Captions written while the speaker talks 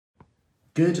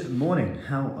Good morning.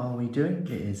 How are we doing?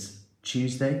 It is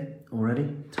Tuesday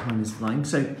already. Time is flying.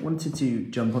 So wanted to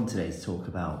jump on today to talk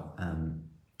about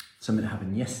something that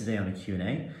happened yesterday on a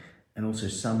Q&A and also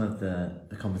some of the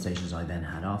conversations I then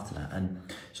had after that. And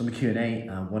so on the Q&A,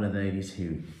 one of the ladies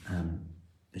who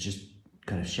has just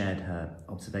kind of shared her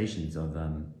observations of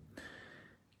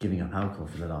giving up alcohol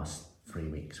for the last 3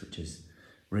 weeks, which is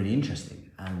really interesting,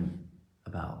 and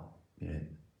about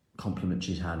compliments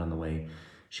she's had on the way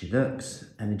she looks,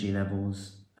 energy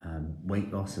levels,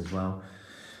 weight loss as well,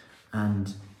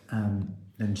 and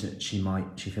then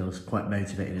she feels quite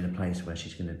motivated in a place where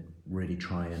she's going to really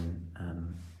try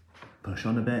and push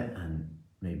on a bit and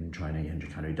maybe even try an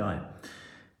 800 calorie diet.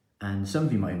 And some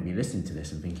of you might even be listening to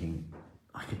this and thinking,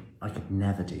 I could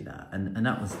never do that. And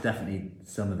that was definitely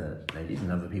some of the ladies, and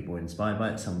other people were inspired by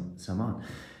it, some aren't.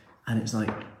 And it's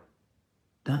like,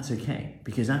 that's okay,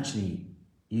 because actually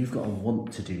you've got to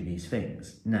want to do these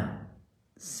things. Now,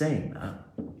 saying that,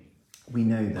 we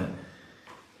know that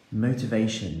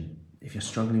motivation, if you're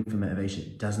struggling for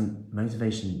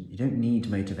motivation, you don't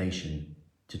need motivation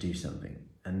to do something.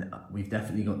 And we've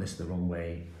definitely got this the wrong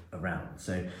way around.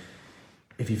 So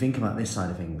if you think about this side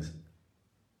of things,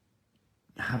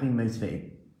 having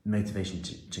motivation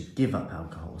to give up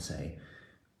alcohol, say,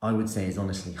 I would say is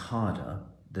honestly harder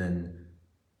than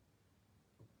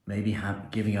maybe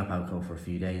giving up alcohol for a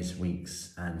few days,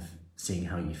 weeks, and seeing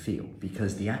how you feel,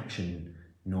 because the action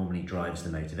normally drives the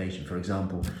motivation. For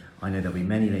example, I know there'll be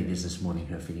many ladies this morning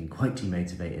who are feeling quite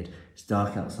demotivated. It's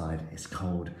dark outside, it's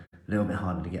cold, a little bit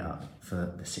harder to get up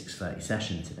for the 6:30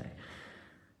 session today.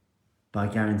 But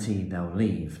I guarantee they'll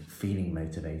leave feeling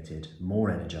motivated,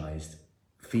 more energized,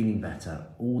 feeling better.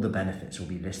 All the benefits will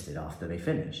be listed after they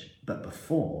finish. But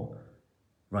before,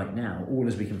 right now, all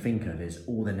as we can think of is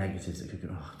all the negatives that could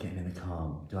go, getting in the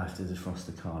car, do I have to defrost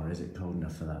the car, or is it cold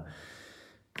enough for that?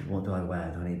 What do I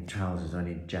wear? Do I need trousers? Do I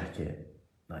need a jacket?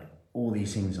 Like, all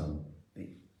these things on,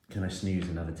 can I snooze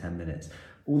another 10 minutes?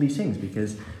 All these things,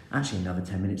 because actually another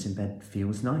 10 minutes in bed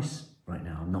feels nice right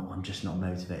now. I'm just not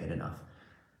motivated enough.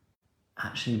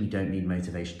 Actually, we don't need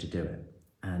motivation to do it.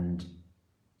 And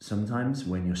sometimes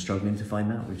when you're struggling to find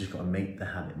that, we've just got to make the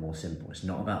habit more simple. It's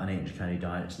not about an 800 calorie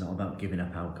diet. It's not about giving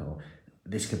up alcohol.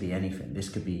 This could be anything. This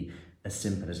could be as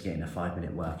simple as getting a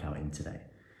 5-minute workout in today.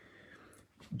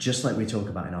 Just like we talk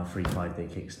about in our free 5-day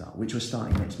kickstart, which we're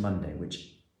starting next Monday,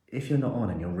 which if you're not on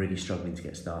and you're really struggling to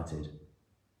get started,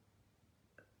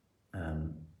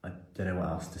 I don't know what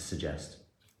else to suggest,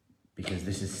 because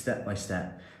this is step by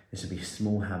step. This will be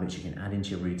small habits you can add into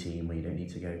your routine where you don't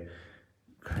need to go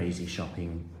crazy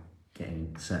shopping,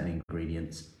 getting certain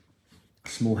ingredients.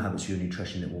 Small habits for your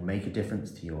nutrition that will make a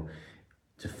difference to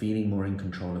feeling more in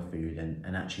control of food,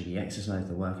 and actually the exercise,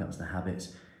 the workouts, the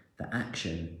habits, the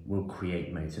action will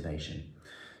create motivation.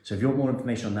 So if you want more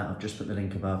information on that, I've just put the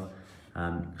link above.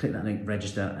 Click that link,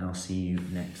 register, and I'll see you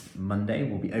next Monday.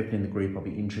 We'll be opening the group. I'll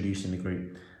be introducing the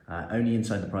group only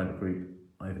inside the private group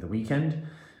over the weekend,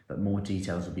 but more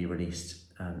details will be released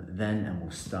then, and we'll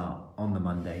start on the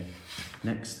Monday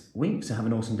next week. So have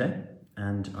an awesome day,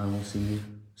 and I will see you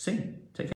soon. Take care.